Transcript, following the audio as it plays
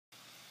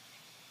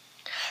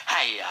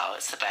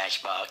it's the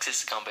patch box.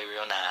 This is going to be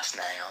real nice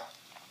now.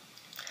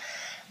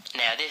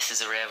 Now, this is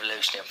a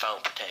revolution in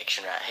phone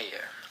protection right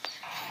here.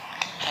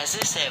 Has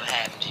this ever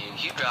happened to you?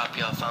 You drop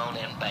your phone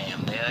and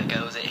bam, there it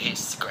goes, it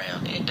hits the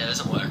ground. It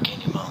doesn't work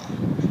anymore.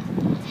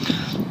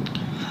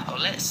 Oh,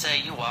 let's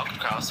say you walked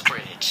across the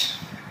bridge.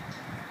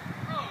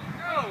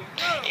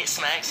 It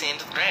smacks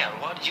into the ground.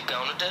 What are you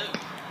gonna do?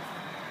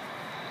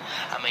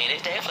 I mean,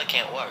 it definitely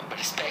can't work, but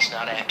especially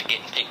not after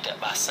getting picked up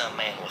by some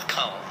man with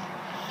cone.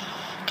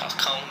 Cause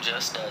cone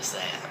just does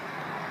that.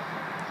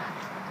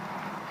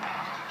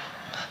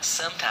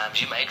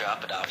 Sometimes you may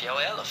drop it off your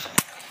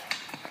elephant.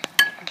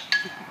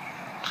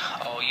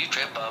 Or you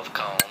trip over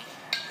cone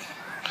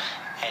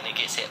and it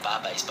gets hit by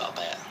a baseball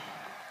bat.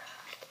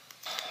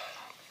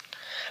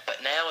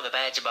 But now with the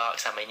Badger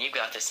Box, I mean, you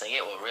got this thing,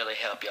 it will really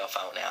help your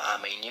phone now.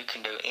 I mean, you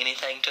can do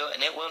anything to it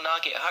and it will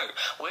not get hurt.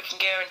 We can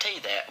guarantee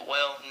that.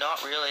 Well,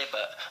 not really,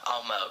 but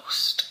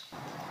almost.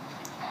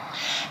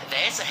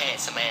 There's a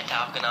handsome man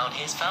talking on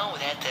his phone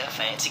with that there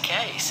fancy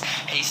case.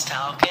 He's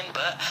talking,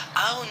 but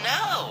oh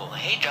no,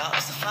 he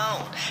drops the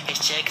phone. He's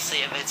checking to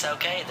see if it's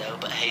okay though,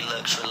 but he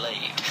looks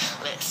relieved.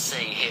 Let's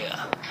see here.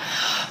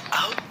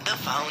 Oh, the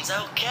phone's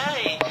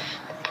okay.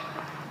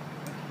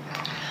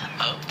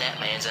 Oh, that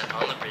man's up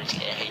on the bridge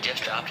now. He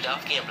just dropped it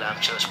off again, but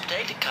I'm sure it's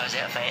protected because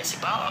of that fancy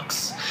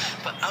box.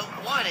 But oh,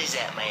 what is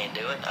that man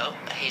doing? Oh,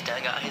 he's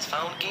done got his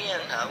phone again.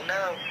 Oh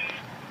no.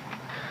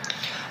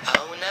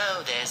 Oh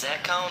no, there's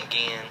that cone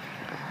again.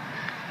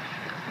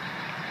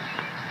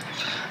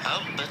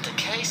 Oh, but the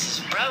case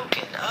is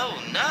broken.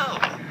 Oh no.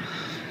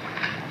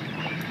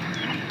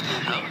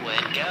 Oh,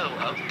 where'd it go?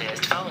 Oh, there's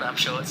the phone. I'm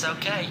sure it's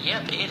okay.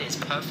 Yep, it is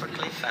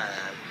perfectly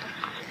fine.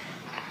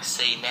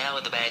 See, now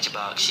with the Badger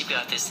Box, you've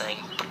got this thing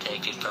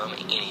protected from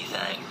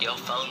anything. Your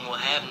phone will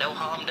have no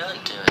harm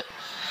done to it.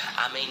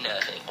 I mean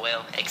nothing.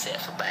 Well,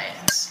 except for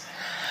bats.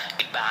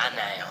 Goodbye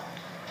now.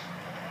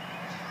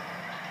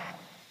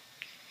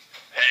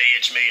 Hey,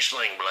 it's me,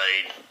 Sling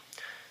Blade.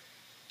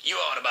 You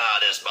ought to buy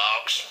this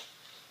box.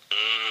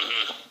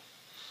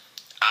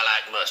 I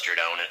like mustard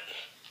on it.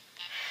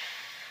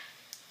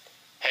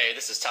 Hey,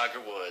 this is Tiger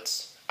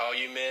Woods. All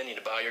you men need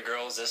to buy your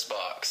girls this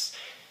box.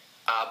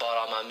 I bought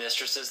all my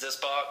mistresses this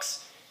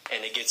box,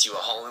 and it gets you a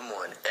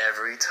hole-in-one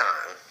every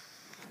time.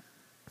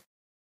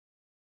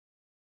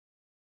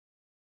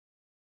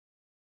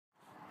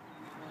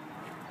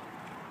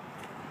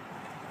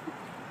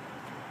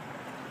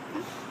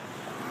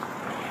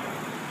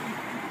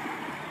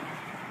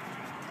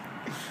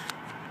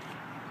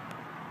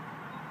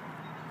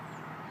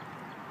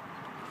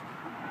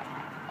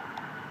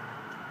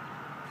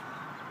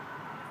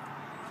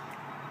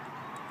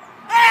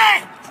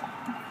 Hey!